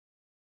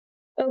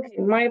Okay,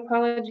 my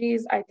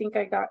apologies. I think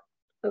I got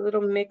a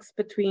little mix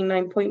between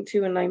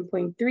 9.2 and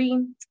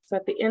 9.3. So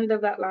at the end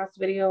of that last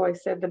video, I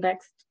said the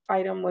next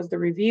item was the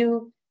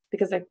review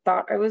because I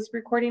thought I was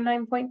recording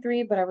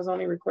 9.3, but I was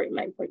only recording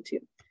 9.2.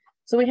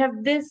 So we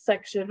have this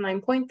section,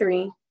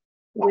 9.3,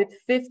 with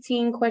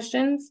 15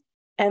 questions,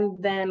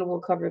 and then we'll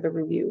cover the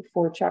review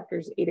for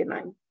chapters 8 and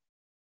 9.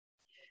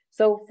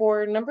 So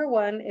for number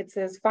 1, it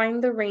says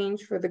find the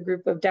range for the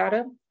group of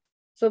data.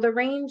 So the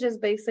range is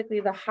basically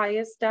the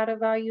highest data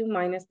value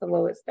minus the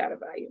lowest data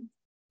value.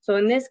 So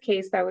in this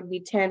case, that would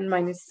be 10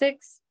 minus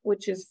 6,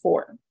 which is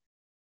 4.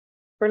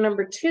 For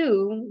number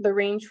 2, the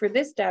range for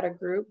this data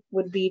group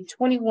would be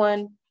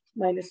 21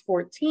 minus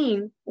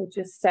 14, which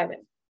is 7.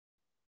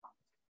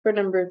 For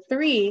number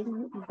 3,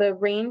 the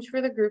range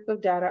for the group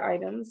of data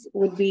items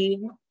would be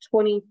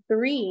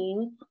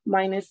 23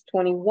 minus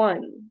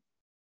 21.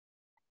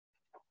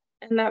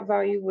 And that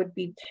value would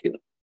be 2.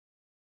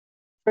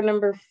 For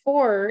number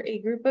 4, a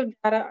group of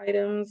data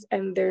items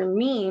and their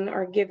mean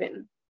are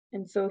given.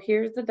 And so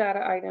here's the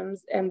data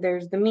items and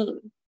there's the mean.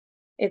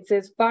 It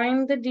says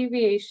find the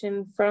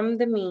deviation from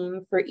the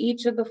mean for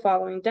each of the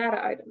following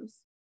data items.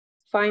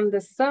 Find the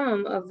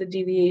sum of the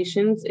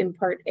deviations in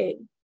part A.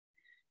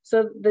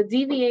 So the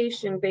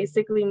deviation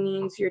basically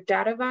means your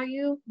data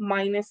value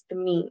minus the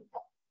mean.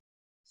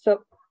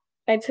 So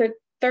I took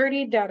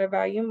 30 data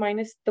value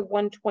minus the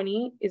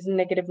 120 is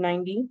negative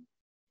 90.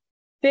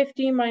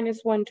 50 minus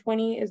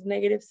 120 is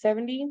negative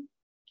 70.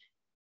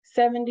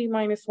 70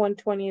 minus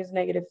 120 is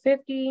negative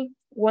 50.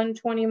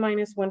 120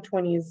 minus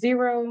 120 is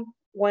 0.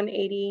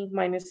 180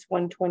 minus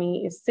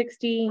 120 is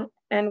 60.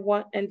 And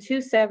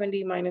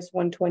 270 minus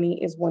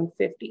 120 is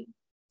 150.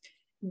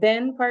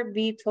 Then part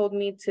B told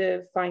me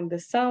to find the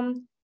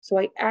sum. So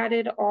I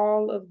added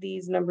all of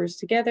these numbers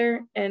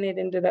together and it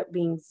ended up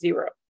being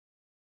 0.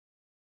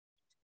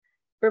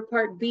 For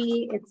part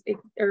B,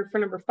 or for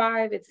number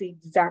 5, it's the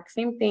exact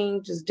same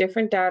thing, just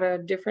different data,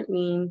 different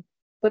mean,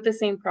 but the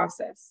same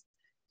process.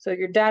 So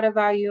your data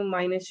value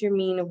minus your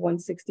mean of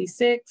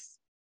 166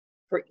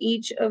 for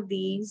each of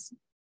these,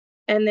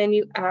 and then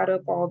you add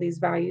up all these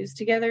values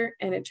together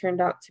and it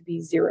turned out to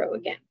be 0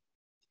 again.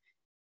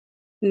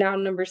 Now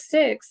number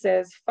 6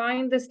 says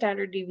find the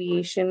standard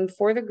deviation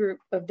for the group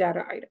of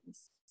data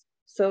items.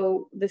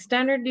 So the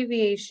standard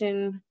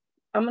deviation,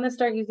 I'm going to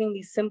start using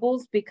these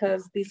symbols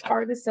because these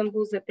are the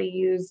symbols that they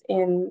use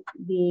in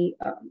the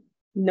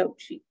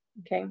note sheet,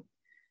 okay?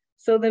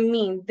 So the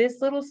mean,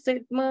 this little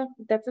sigma,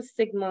 that's a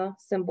sigma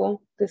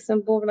symbol. This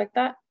symbol like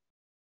that,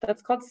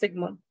 that's called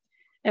sigma.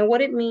 And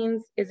what it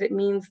means is it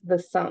means the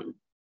sum.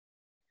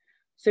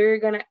 So you're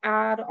going to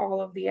add all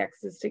of the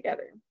x's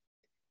together.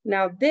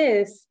 Now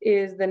this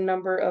is the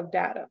number of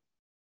data.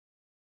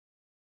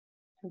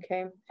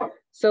 Okay,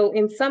 so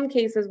in some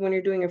cases, when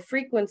you're doing a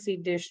frequency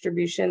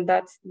distribution,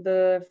 that's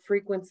the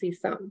frequency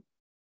sum.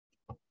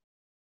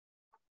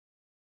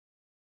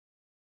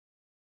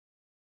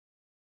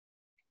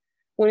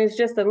 When it's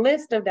just a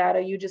list of data,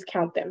 you just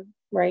count them,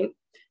 right,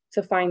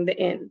 to find the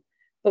n.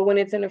 But when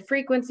it's in a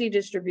frequency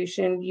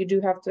distribution, you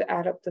do have to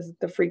add up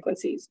the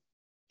frequencies.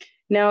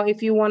 Now,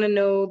 if you want to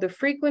know the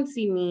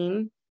frequency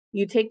mean,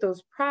 you take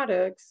those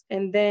products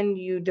and then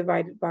you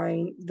divide it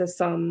by the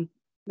sum,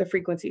 the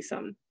frequency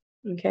sum.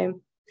 Okay,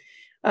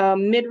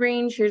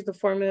 mid-range, here's the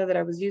formula that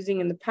I was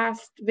using in the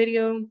past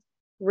video.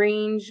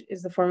 Range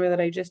is the formula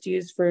that I just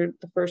used for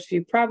the first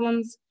few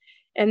problems.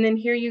 And then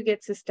here you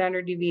get to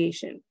standard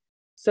deviation.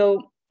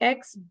 So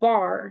X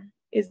bar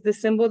is the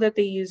symbol that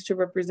they use to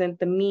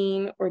represent the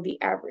mean or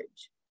the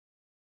average.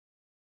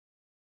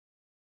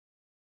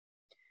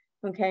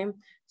 Okay,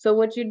 so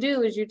what you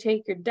do is you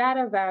take your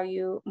data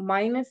value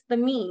minus the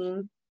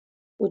mean,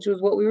 which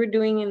was what we were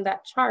doing in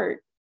that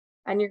chart,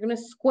 and you're going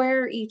to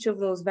square each of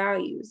those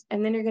values.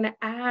 And then you're going to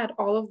add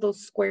all of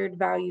those squared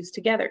values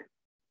together.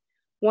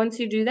 Once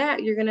you do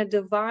that, you're going to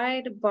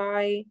divide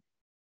by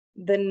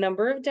the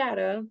number of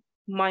data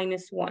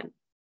minus 1.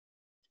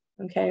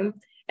 Okay.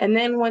 And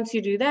then once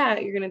you do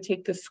that, you're going to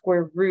take the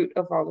square root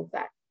of all of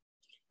that.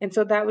 And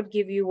so that would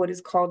give you what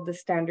is called the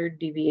standard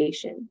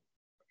deviation.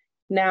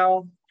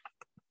 Now,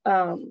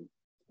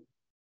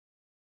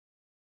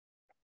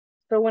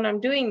 so when I'm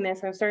doing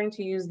this, I'm starting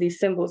to use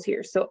these symbols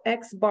here. So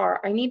X bar,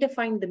 I need to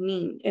find the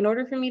mean. In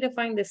order for me to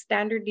find the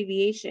standard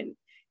deviation,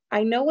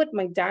 I know what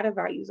my data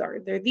values are.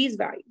 They're these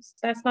values.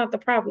 That's not the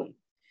problem.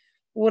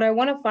 What I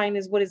want to find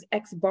is what is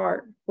X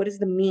bar? What is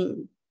the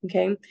mean?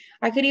 Okay.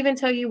 I could even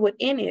tell you what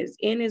N is.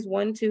 N is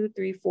 1, 2,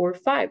 3, 4,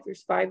 5.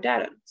 There's 5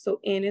 data.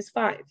 So N is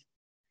 5.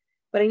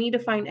 But I need to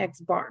find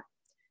X bar.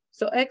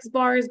 So X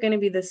bar is going to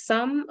be the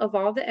sum of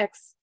all the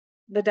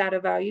data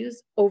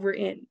values over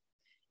N.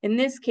 In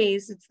this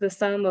case, it's the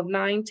sum of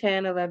 9,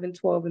 10, 11,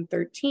 12, and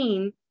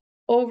 13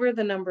 over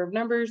the number of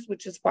numbers,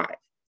 which is 5.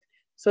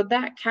 So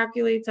that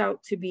calculates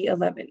out to be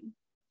 11.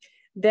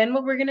 Then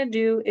what we're going to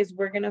do is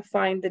we're going to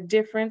find the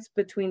difference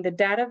between the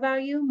data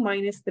value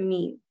minus the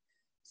mean.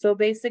 So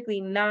basically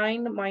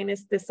 9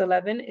 minus this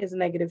 11 is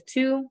negative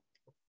 2.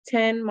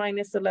 10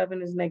 minus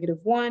 11 is negative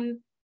 1.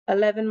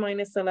 11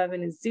 minus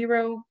 11 is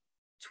 0.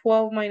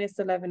 12 minus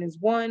 11 is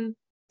 1,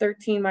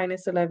 13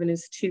 minus 11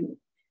 is 2.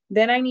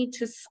 Then I need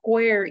to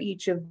square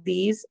each of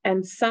these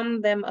and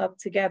sum them up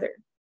together.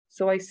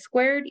 So I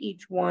squared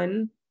each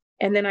one,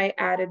 and then I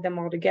added them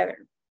all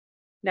together.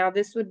 Now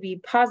this would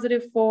be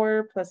positive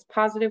 4 plus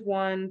positive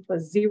 1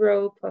 plus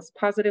 0 plus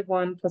positive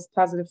 1 plus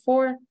positive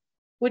 4,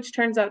 which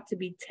turns out to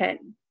be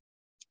 10.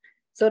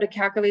 So to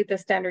calculate the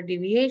standard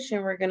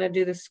deviation, we're going to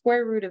do the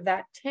square root of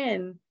that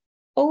 10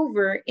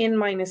 over n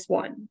minus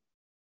 1.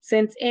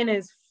 Since n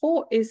is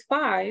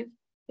 5,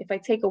 if I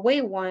take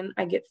away 1,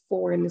 I get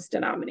 4 in this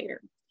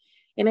denominator.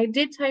 And I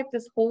did type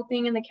this whole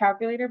thing in the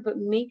calculator, but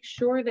make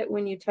sure that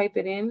when you type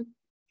it in,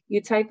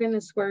 you type in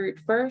the square root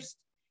first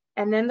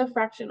and then the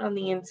fraction on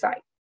the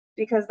inside,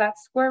 because that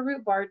square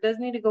root bar does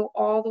need to go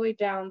all the way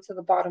down to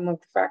the bottom of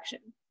the fraction.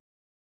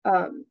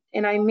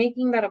 And I'm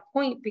making that a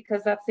point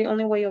because that's the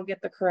only way you'll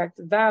get the correct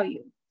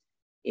value.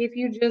 If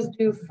you just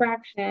do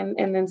fraction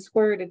and then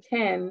square root of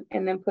 10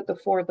 and then put the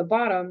 4 at the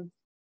bottom,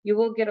 you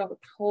will get a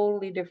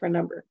totally different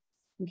number,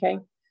 okay?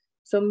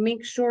 So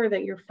make sure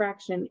that your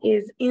fraction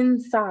is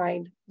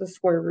inside the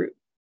square root.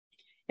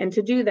 And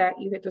to do that,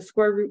 you hit the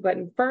square root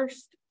button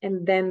first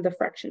and then the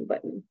fraction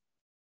button.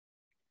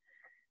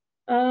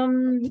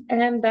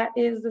 And that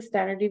is the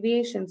standard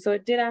deviation. So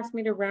it did ask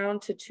me to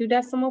round to 2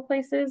 decimal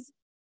places.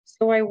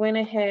 So I went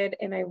ahead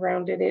and I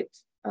rounded it.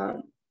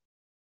 The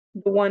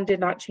 1 did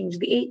not change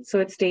the 8, so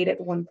it stayed at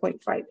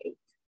 1.58.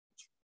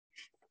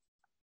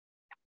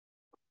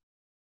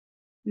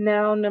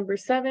 Now, number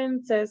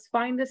 7 says,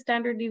 find the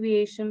standard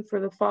deviation for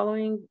the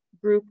following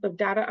group of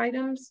data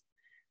items.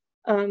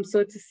 So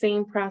it's the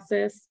same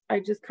process.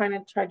 I just kind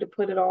of tried to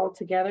put it all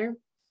together.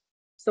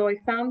 So I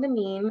found the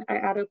mean, I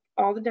added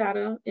all the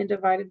data and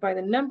divided by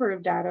the number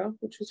of data,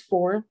 which was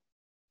 4,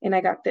 and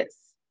I got this.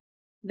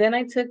 Then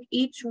I took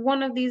each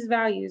one of these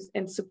values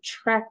and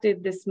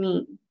subtracted this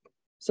mean.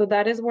 So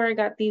that is where I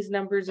got these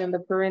numbers in the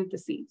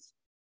parentheses.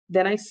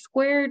 Then I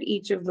squared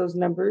each of those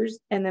numbers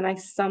and then I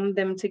summed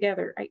them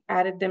together. I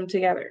added them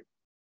together.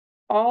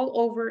 All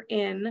over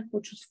n,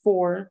 which was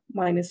 4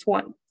 minus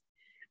 1.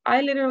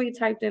 I literally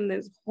typed in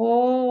this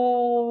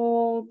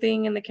whole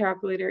thing in the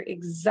calculator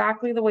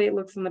exactly the way it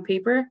looks on the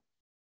paper,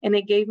 and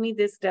it gave me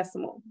this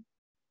decimal.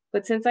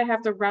 But since I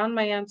have to round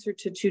my answer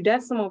to 2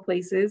 decimal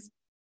places,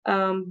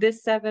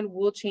 this 7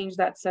 will change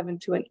that 7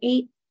 to an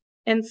 8.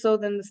 And so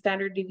then the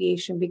standard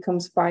deviation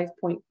becomes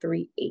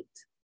 5.38.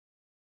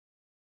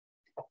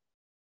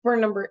 For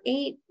number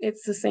 8,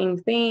 it's the same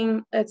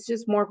thing. It's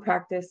just more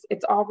practice.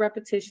 It's all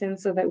repetition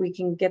so that we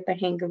can get the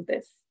hang of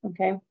this,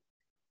 okay?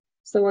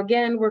 So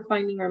again, we're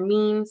finding our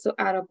mean. So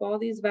add up all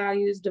these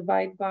values,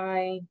 divide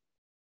by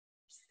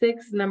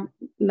 6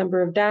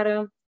 number of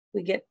data.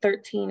 We get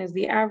 13 as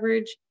the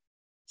average.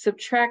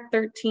 Subtract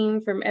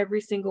 13 from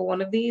every single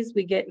one of these.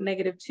 We get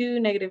 -2,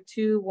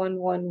 -2, 1,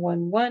 1,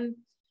 1, 1.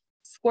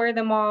 Square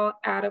them all,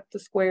 add up the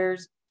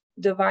squares,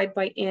 divide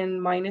by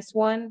n minus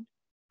 1.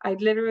 I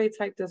literally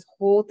typed this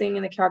whole thing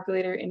in the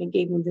calculator and it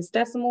gave me this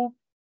decimal.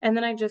 And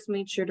then I just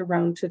made sure to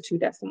round to 2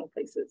 decimal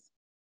places.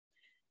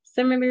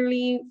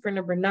 Similarly, for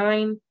number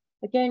 9,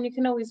 again, you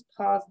can always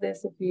pause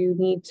this if you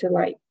need to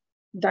like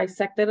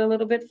dissect it a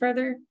little bit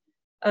further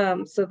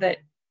so that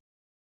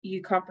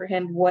you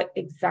comprehend what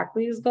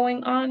exactly is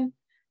going on.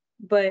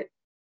 But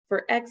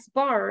for X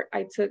bar,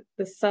 I took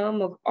the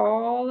sum of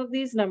all of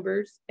these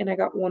numbers and I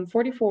got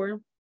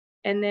 144.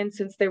 And then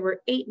since there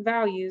were 8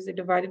 values, I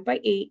divided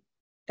by 8,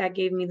 that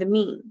gave me the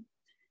mean.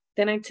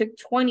 Then I took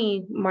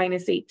 20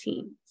 minus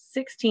 18,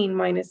 16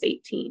 minus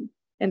 18,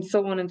 and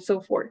so on and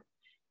so forth.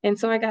 And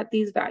so I got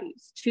these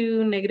values,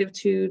 2,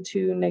 -2,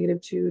 2,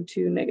 -2,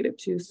 2,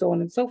 -2, so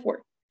on and so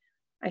forth.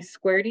 I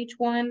squared each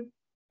one,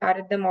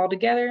 added them all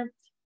together,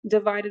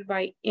 divided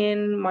by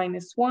n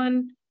minus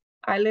 1.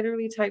 I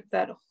literally typed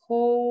that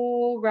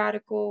whole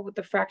radical with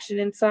the fraction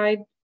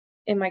inside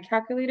in my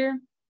calculator,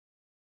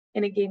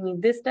 and it gave me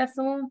this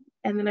decimal,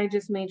 and then I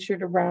just made sure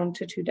to round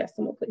to 2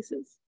 decimal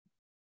places.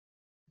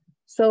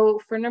 So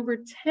for number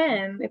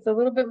 10, it's a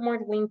little bit more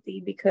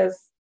lengthy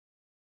because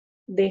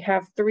they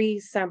have 3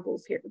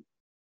 samples here.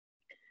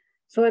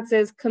 So it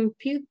says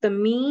compute the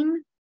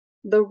mean,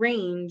 the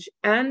range,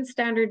 and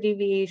standard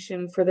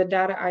deviation for the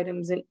data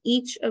items in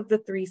each of the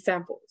 3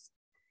 samples.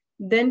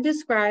 Then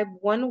describe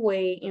one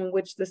way in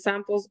which the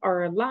samples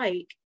are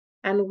alike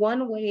and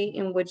one way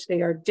in which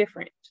they are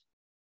different.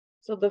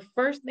 So the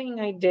first thing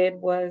I did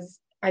was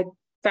I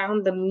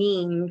found the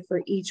mean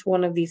for each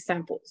one of these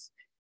samples.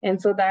 And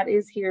so that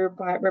is here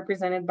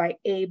represented by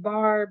A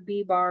bar,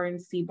 B bar,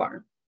 and C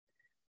bar.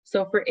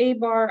 So for A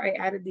bar, I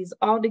added these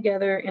all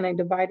together and I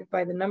divided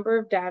by the number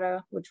of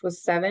data, which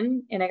was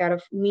 7, and I got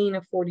a mean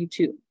of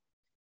 42.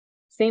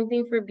 Same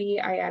thing for B,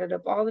 I added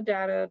up all the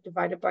data,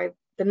 divided by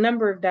the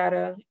number of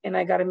data, and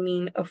I got a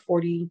mean of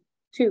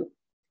 42.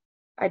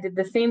 I did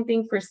the same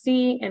thing for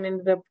C and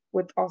ended up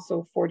with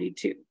also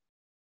 42,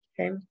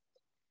 okay?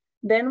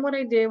 Then what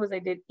I did was I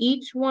did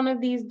each one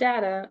of these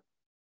data,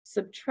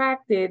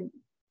 subtracted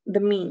the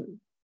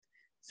mean.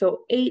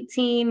 So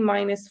 18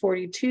 minus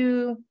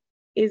 42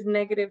 is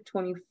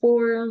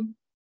 -24.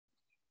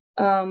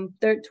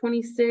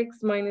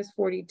 26 minus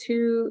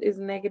 42 is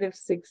negative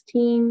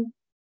 16.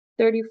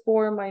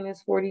 34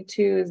 minus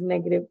 42 is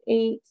negative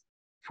 8.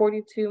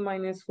 42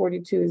 minus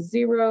 42 is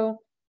 0,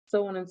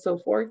 so on and so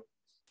forth.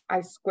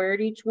 I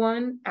squared each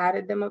one,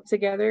 added them up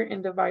together,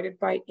 and divided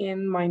by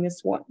n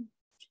minus 1.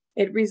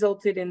 It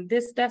resulted in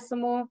this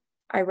decimal.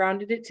 I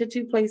rounded it to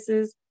 2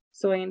 places,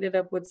 so I ended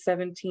up with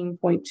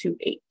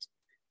 17.28.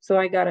 So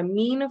I got a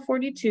mean of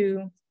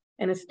 42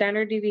 and a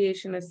standard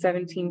deviation of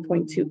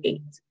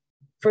 17.28.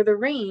 For the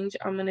range,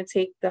 I'm going to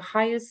take the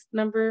highest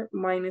number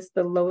minus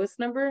the lowest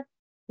number,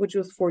 which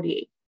was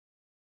 48.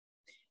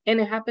 And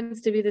it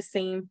happens to be the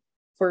same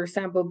for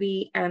sample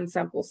B and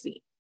sample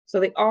C. So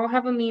they all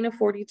have a mean of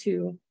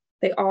 42.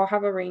 They all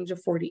have a range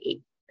of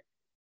 48.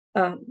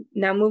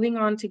 Now moving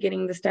on to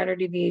getting the standard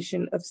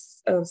deviation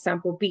of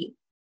sample B.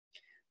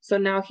 So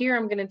now here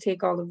I'm going to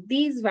take all of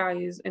these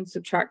values and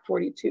subtract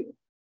 42.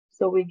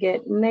 So we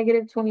get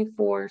negative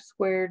 24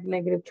 squared,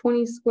 negative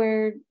 20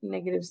 squared,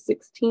 negative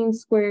 16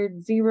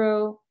 squared,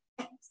 0,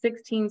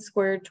 16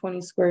 squared,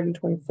 20 squared, and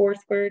 24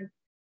 squared.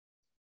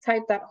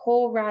 Type that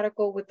whole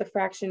radical with the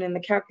fraction in the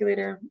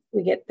calculator.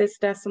 We get this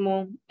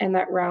decimal, and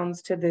that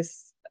rounds to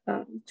this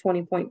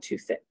 20.26.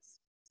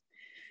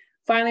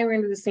 Finally, we're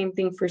going to do the same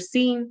thing for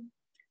C.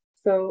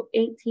 So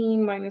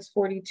 18 minus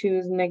 42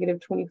 is negative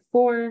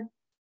 24,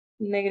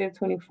 negative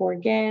 24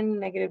 again,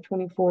 negative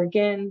 24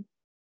 again,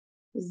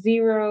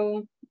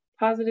 0,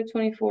 positive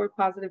 24,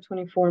 positive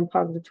 24, and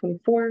positive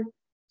 24.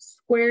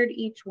 Squared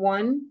each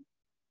one,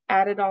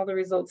 added all the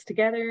results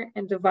together,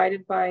 and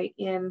divided by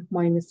n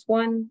minus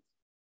 1.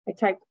 I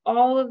typed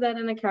all of that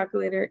in a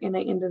calculator, and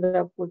I ended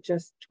up with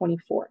just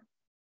 24.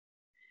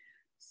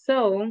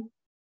 So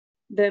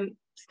the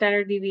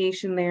standard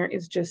deviation there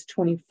is just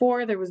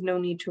 24. There was no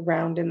need to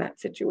round in that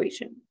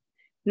situation.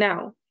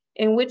 Now,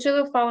 in which of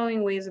the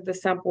following ways are the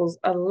samples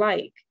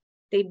alike?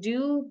 They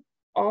do,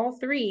 all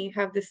three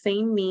have the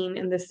same mean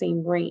and the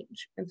same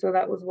range. And so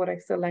that was what I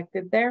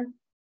selected there.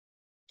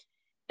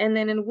 And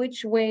then in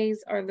which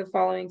ways are the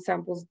following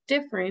samples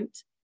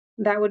different?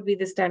 That would be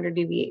the standard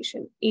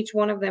deviation. Each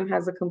one of them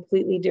has a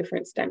completely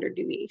different standard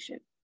deviation.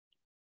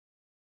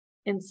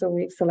 And so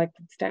we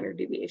selected standard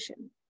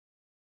deviation.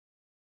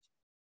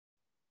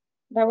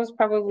 That was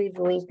probably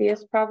the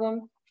lengthiest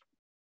problem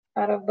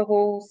out of the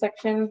whole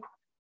section,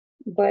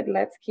 but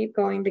let's keep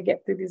going to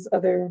get through these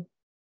other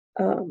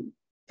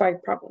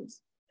 5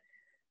 problems.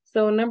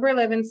 So number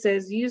 11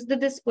 says, use the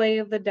display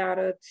of the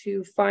data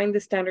to find the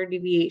standard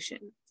deviation.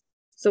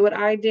 So what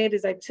I did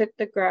is I took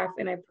the graph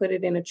and I put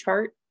it in a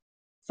chart.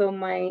 So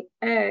my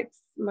X,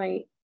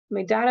 my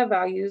data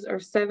values are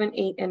 7,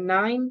 8, and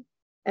 9.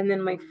 And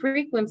then my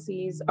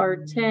frequencies are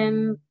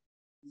 10,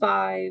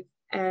 5,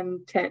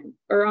 and 10.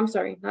 Or I'm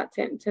sorry, not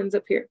 10, 10's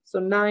up here. So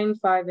 9,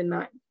 5, and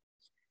 9.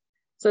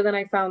 So then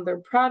I found their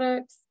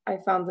products. I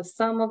found the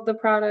sum of the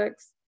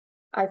products.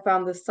 I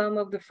found the sum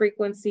of the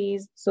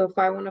frequencies. So if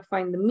I want to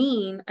find the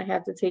mean, I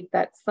have to take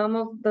that sum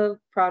of the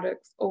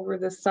products over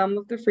the sum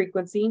of the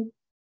frequency.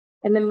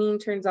 And the mean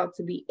turns out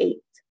to be 8.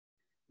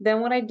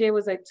 Then what I did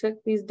was I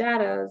took these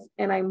data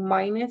and I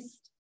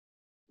minused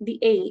the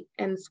 8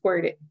 and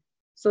squared it.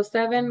 So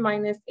 7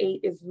 minus 8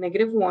 is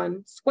negative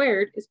 1,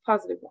 squared is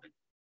positive 1.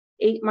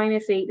 8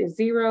 minus 8 is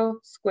 0,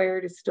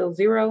 squared is still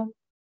 0.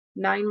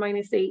 9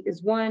 minus 8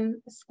 is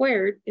 1,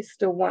 squared is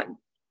still 1.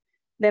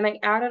 Then I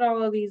added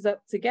all of these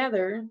up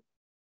together,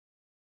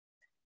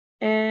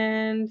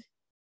 and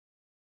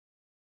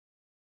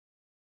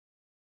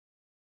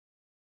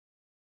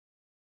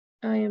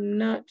I am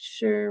not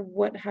sure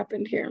what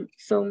happened here.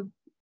 So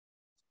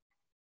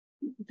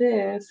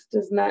this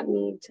does not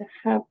need to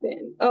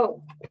happen.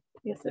 Oh,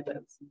 yes, it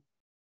does.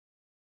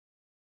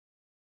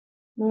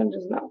 No, it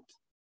does not.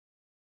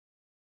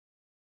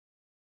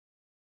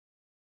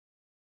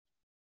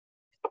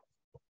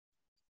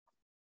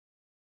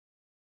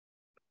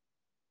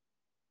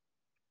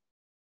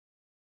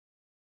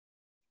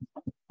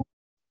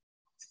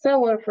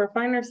 So for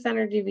finer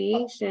standard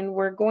deviation,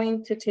 we're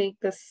going to take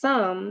the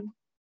sum.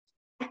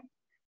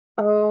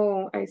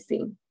 Oh, I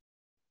see.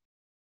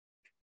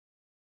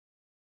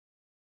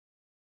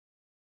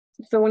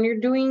 So when you're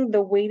doing the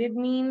weighted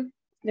mean,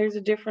 there's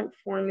a different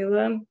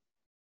formula.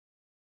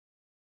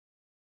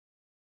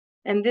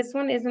 And this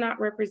one is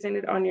not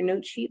represented on your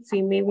note sheet, so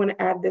you may want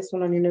to add this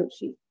one on your note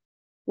sheet.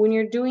 When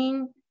you're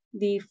doing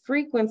the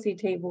frequency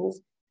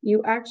tables,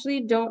 you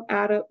actually don't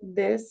add up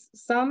this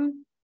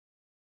sum.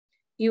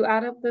 You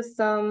add up the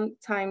sum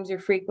times your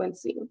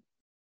frequency.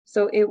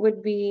 So it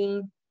would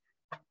be,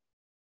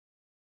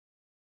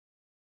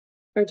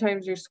 or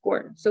times your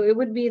score. So it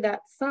would be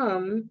that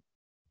sum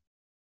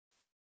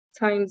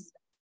times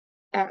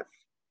F,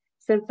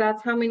 since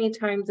that's how many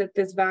times that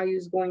this value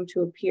is going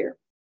to appear.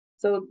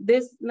 So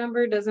this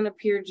number doesn't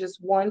appear just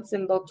once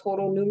in the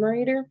total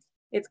numerator.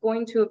 It's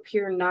going to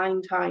appear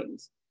 9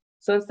 times.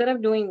 So instead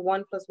of doing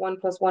 1 plus 1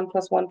 plus 1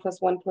 plus 1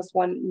 plus 1 plus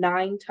 1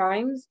 9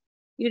 times,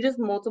 you just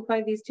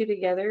multiply these two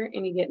together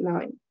and you get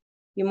 9.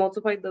 You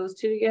multiply those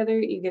two together,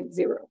 you get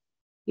 0.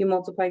 You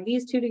multiply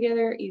these two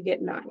together, you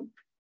get 9.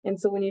 And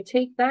so when you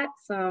take that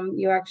sum,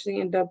 you actually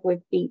end up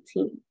with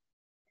 18.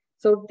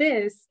 So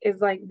this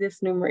is like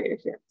this numerator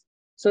here.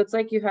 So it's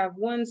like you have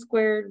 1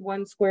 squared,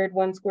 1 squared,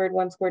 1 squared,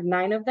 1 squared,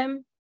 9 of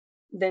them,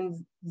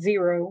 then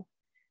 0,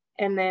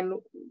 and then,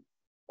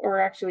 or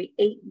actually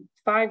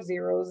 5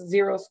 zeros,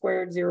 0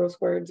 squared, 0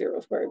 squared, 0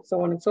 squared,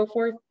 so on and so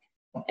forth.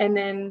 And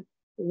then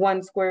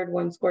 1 squared,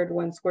 1 squared,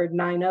 1 squared,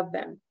 9 of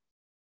them.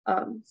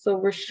 So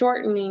we're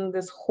shortening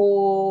this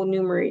whole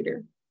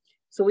numerator.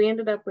 So we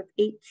ended up with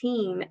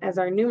 18 as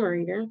our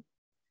numerator.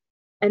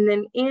 And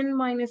then n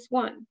minus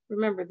 1.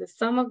 Remember, the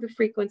sum of the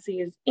frequency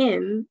is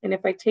n, and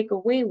if I take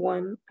away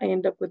 1, I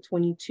end up with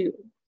 22.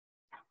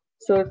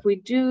 So if we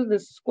do the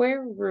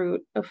square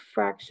root of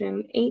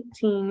fraction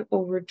 18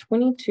 over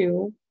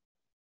 22,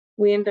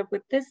 we end up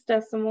with this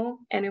decimal,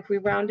 and if we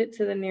round it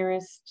to the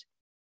nearest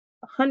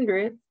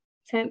hundredth,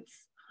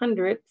 tenths,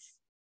 hundredths,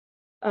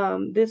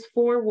 this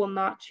 4 will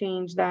not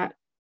change that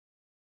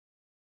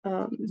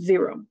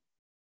 0.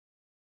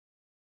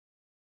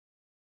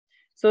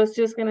 So it's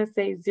just going to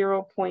say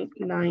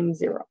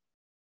 0.90.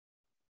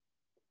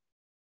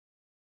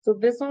 So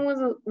this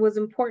one was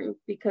important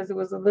because it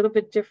was a little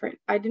bit different.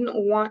 I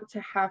didn't want to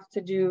have to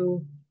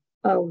do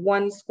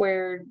 1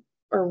 squared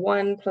or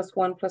 1 plus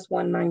 1 plus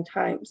 1 9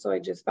 times. So I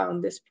just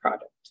found this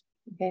product.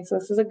 Okay, so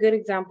this is a good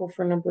example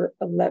for number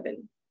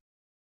 11.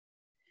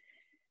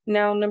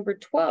 Now, number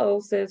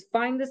 12 says,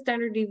 find the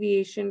standard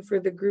deviation for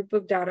the group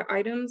of data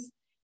items.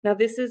 Now,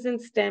 this is in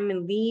stem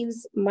and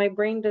leaves. My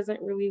brain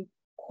doesn't really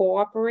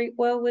cooperate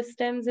well with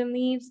stems and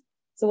leaves.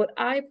 So what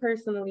I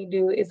personally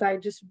do is I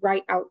just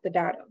write out the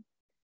data.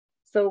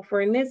 So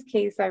for in this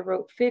case, I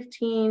wrote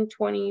 15,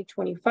 20,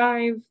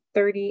 25,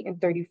 30,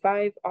 and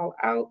 35 all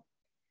out.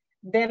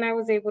 Then I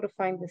was able to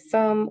find the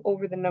sum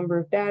over the number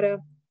of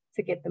data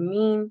to get the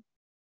mean.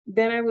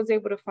 Then I was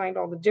able to find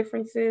all the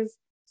differences.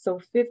 So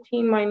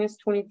 15 minus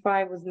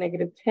 25 was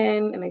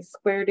 -10, and I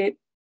squared it.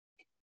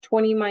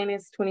 20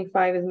 minus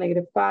 25 is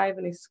 -5,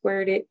 and I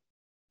squared it.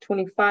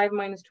 25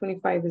 minus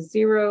 25 is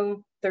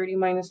 0. 30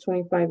 minus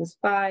 25 is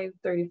 5.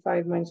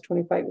 35 minus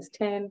 25 is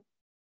 10.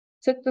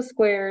 Took the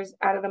squares,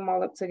 added them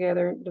all up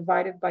together,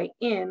 divided by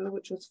n,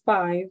 which was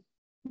 5,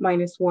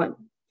 minus 1.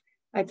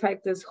 I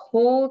typed this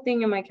whole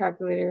thing in my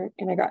calculator,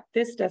 and I got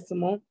this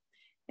decimal,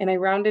 and I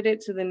rounded it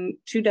to the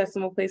 2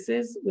 decimal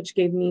places, which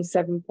gave me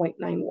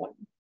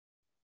 7.91.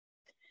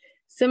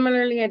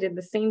 Similarly, I did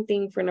the same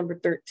thing for number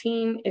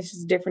 13. It's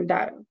just different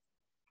data.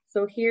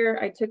 So here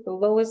I took the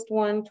lowest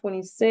one,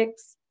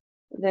 26,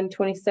 then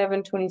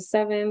 27,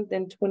 27,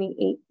 then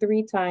 28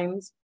 3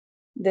 times,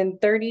 then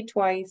 30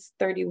 twice,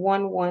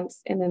 31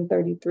 once, and then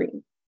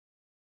 33.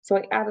 So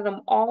I added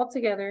them all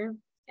together,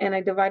 and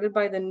I divided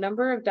by the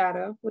number of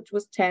data, which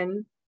was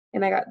 10,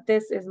 and I got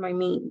this as my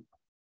mean.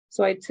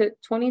 So I took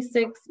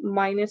 26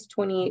 minus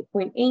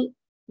 28.8,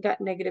 got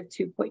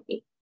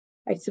 -2.8.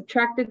 I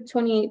subtracted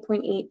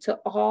 28.8 to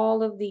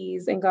all of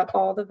these and got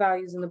all the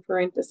values in the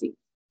parentheses.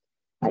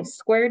 I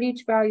squared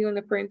each value in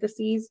the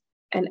parentheses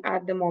and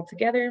add them all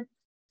together,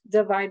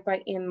 divide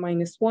by n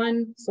minus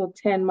 1, so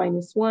 10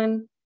 minus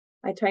 1.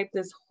 I typed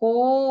this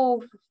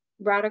whole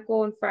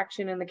radical and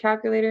fraction in the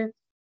calculator,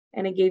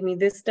 and it gave me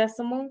this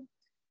decimal.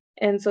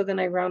 And so then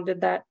I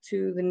rounded that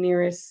to the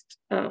nearest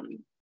 2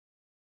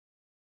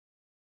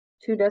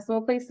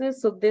 decimal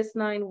places. So this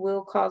 9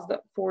 will cause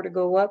the 4 to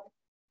go up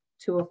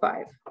to a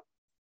 5.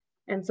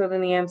 And so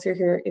then the answer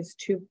here is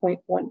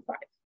 2.15.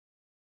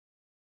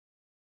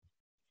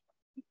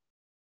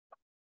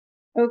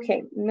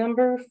 Okay,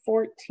 number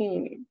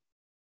 14.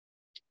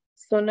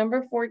 So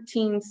number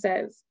 14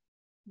 says,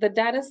 the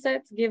data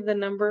sets give the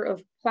number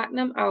of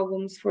platinum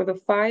albums for the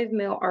 5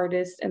 male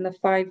artists and the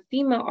 5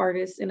 female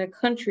artists in a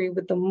country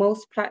with the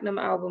most platinum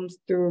albums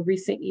through a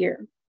recent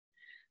year.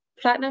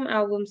 Platinum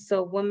albums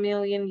sell 1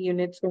 million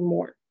units or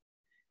more.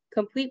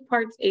 Complete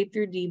parts A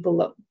through D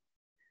below.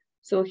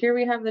 So here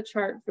we have the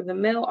chart for the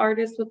male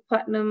artists with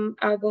platinum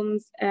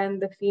albums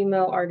and the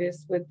female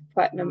artists with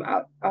platinum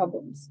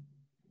albums.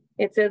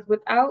 It says,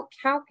 without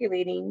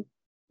calculating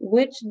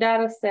which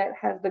data set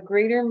has the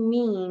greater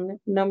mean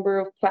number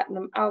of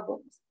platinum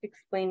albums,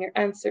 explain your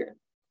answer.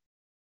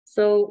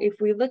 So if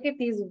we look at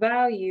these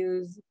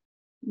values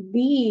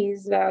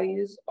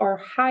are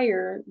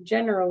higher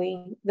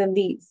generally than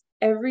these.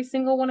 Every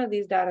single one of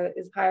these data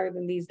is higher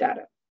than these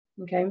data,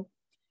 okay?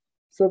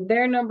 So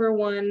their number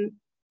one,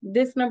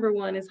 this number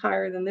 1 is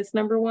higher than this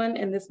number 1,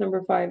 and this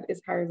number 5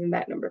 is higher than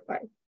that number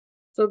 5.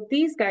 So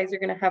these guys are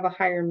gonna have a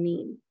higher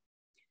mean.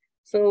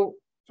 So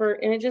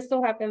and it just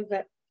so happens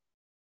that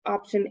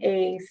option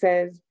A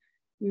says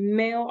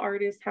male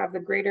artists have the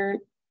greater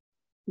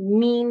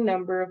mean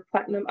number of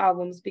platinum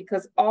albums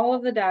because all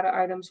of the data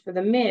items for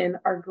the men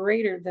are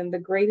greater than the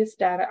greatest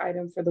data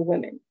item for the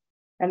women.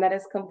 And that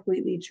is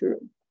completely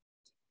true.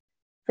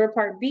 For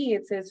part B,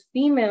 it says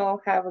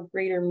female have a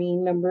greater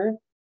mean number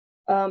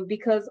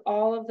because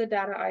all of the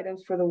data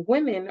items for the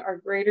women are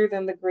greater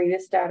than the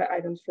greatest data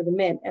items for the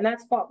men. And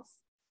that's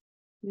false.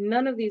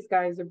 None of these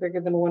guys are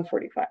bigger than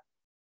 145.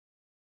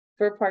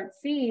 For part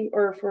C,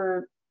 or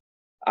for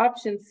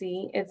Option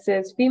C, it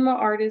says female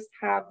artists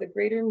have the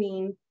greater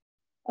mean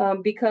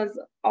because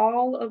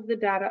all of the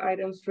data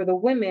items for the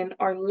women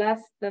are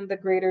less than the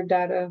greater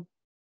data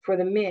for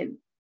the men.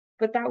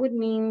 But that would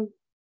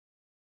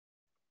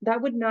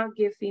not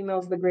give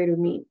females the greater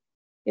mean.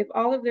 If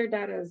all of their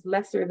data is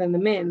lesser than the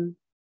men,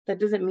 that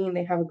doesn't mean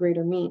they have a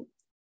greater mean.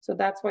 So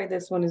that's why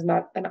this one is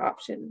not an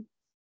option.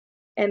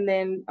 And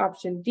then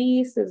option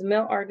D says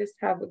male artists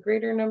have a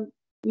greater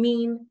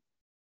mean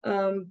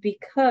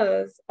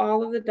because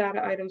all of the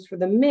data items for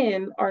the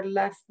men are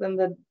less than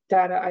the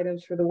data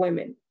items for the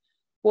women.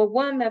 Well,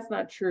 one, that's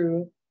not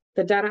true.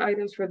 The data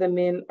items for the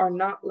men are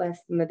not less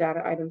than the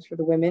data items for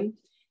the women.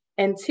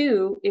 And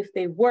two, if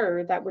they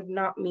were, that would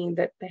not mean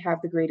that they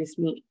have the greatest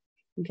mean,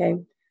 okay?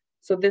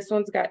 So this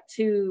one's got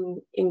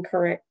two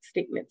incorrect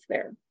statements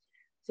there.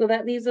 So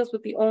that leaves us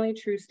with the only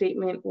true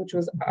statement, which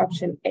was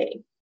option A.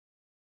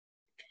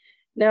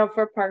 Now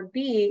for part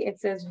B, it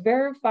says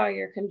verify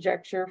your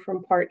conjecture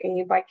from part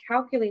A by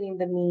calculating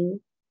the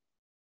mean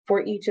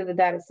for each of the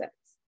data sets.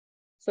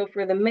 So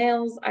for the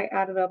males, I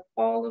added up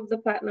all of the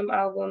platinum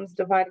albums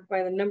divided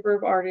by the number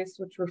of artists,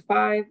 which were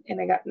 5,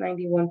 and I got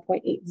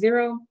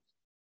 91.80.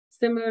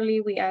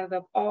 Similarly, we added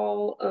up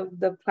all of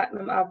the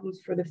platinum albums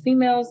for the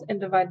females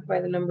and divided by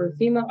the number of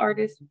female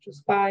artists, which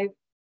was 5,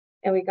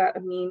 and we got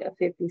a mean of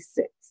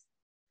 56.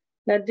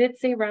 Now, it did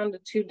say round to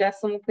 2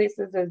 decimal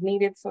places as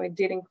needed, so I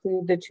did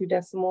include the 2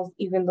 decimals,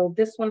 even though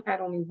this one had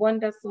only 1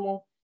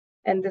 decimal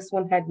and this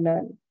one had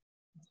none.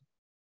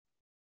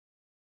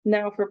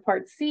 Now for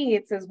part C,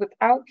 it says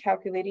without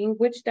calculating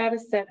which data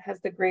set has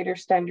the greater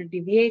standard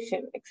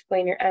deviation.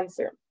 Explain your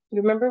answer.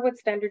 Remember what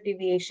standard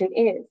deviation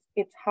is.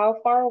 It's how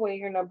far away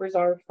your numbers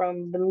are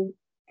from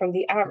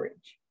the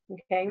average,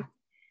 okay?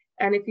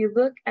 And if you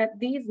look at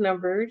these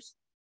numbers,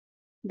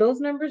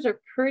 those numbers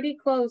are pretty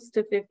close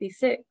to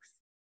 56.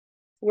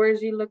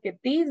 Whereas you look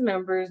at these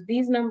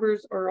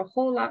numbers are a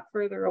whole lot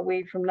further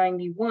away from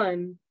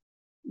 91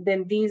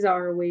 than these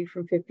are away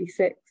from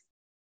 56.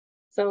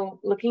 So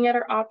looking at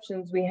our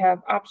options, we have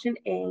option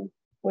A,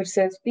 which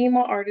says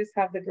female artists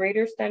have the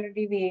greater standard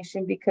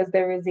deviation because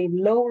there is a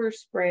lower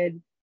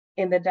spread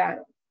in the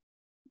data.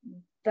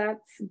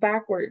 That's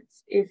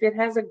backwards. If it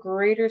has a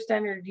greater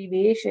standard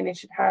deviation, it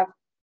should have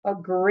a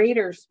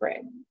greater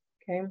spread,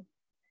 okay?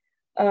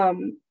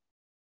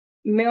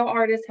 Male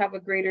artists have a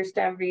greater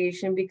standard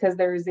deviation because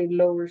there is a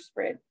lower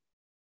spread.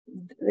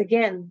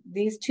 Again,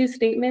 these two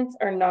statements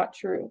are not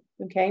true,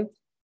 okay?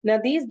 Now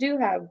these do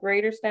have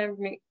greater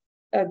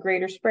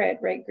spread,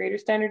 right? Greater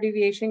standard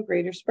deviation,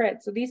 greater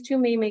spread. So these two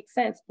may make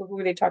sense, but who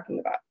are they talking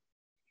about?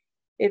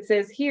 It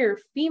says here,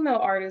 female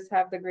artists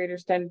have the greater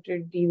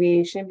standard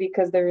deviation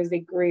because there is a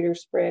greater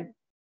spread,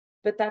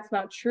 but that's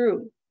not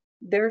true.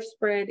 Their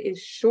spread is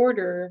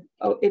shorter.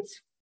 Oh, it's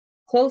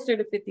closer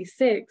to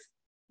 56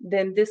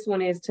 than this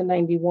one is to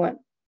 91.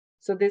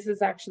 So this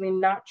is actually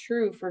not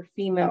true for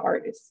female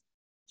artists.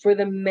 For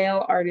the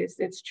male artists,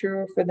 it's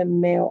true for the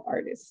male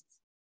artists.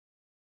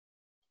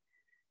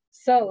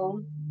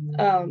 So,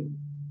 and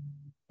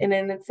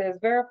then it says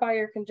verify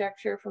your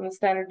conjecture from the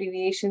standard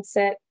deviation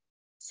set.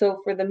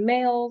 So for the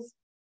males,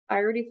 I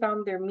already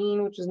found their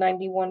mean, which was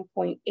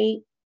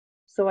 91.8.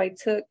 So I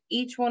took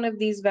each one of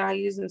these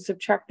values and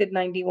subtracted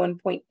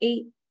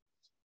 91.8.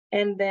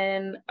 And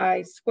then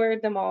I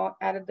squared them all,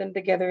 added them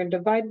together, and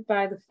divided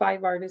by the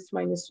 5 artists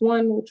minus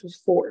 1, which was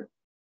 4.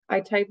 I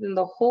typed in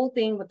the whole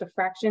thing with the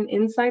fraction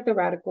inside the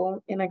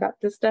radical, and I got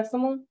this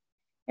decimal,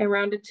 and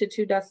rounded to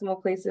 2 decimal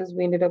places,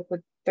 we ended up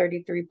with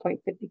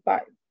 33.55.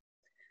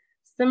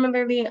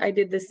 Similarly, I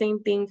did the same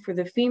thing for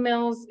the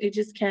females.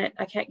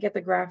 I can't get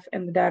the graph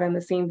and the data in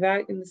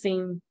the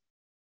same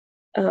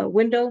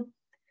window,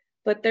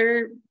 but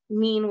their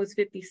mean was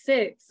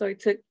 56. So I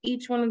took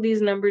each one of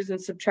these numbers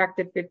and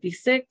subtracted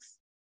 56.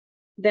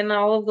 Then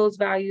all of those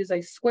values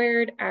I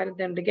squared, added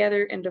them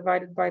together, and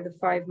divided by the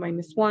 5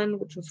 minus 1,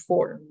 which was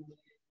 4.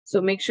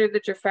 So make sure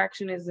that your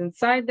fraction is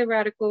inside the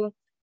radical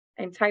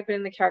and type it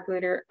in the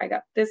calculator. I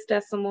got this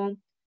decimal,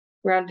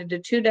 rounded to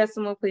 2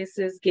 decimal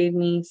places, gave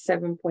me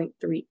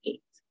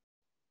 7.38.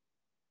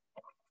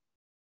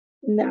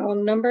 Now,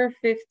 number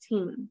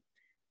 15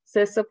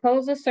 says,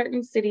 suppose a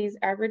certain city's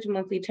average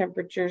monthly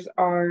temperatures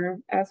are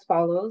as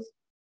follows.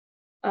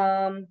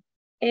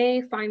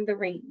 A, find the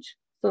range.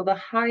 So the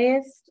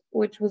highest,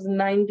 which was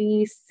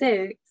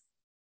 96,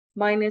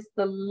 minus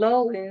the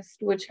lowest,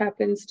 which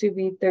happens to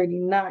be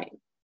 39.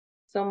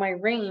 So my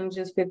range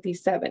is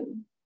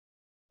 57.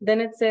 Then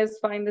it says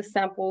find the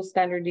sample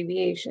standard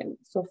deviation.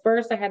 So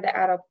first I had to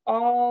add up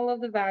all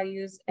of the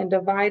values and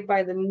divide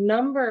by the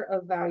number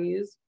of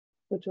values,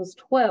 which was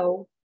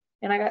 12,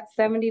 and I got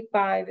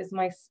 75 as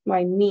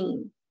my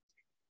mean.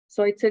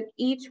 So I took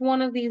each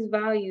one of these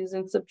values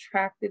and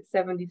subtracted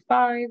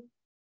 75.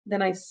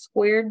 Then I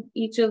squared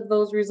each of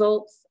those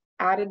results,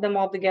 added them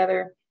all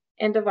together,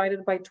 and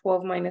divided by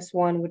 12 minus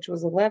 1, which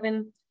was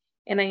 11.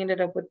 And I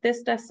ended up with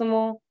this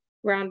decimal,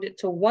 rounded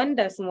to 1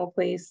 decimal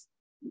place,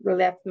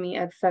 left me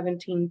at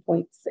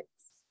 17.6.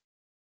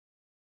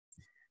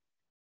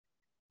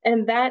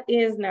 And that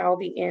is now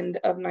the end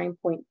of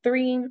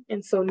 9.3.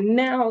 And so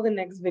now the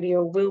next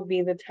video will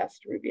be the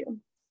test review.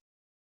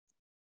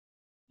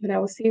 And I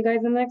will see you guys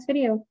in the next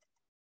video.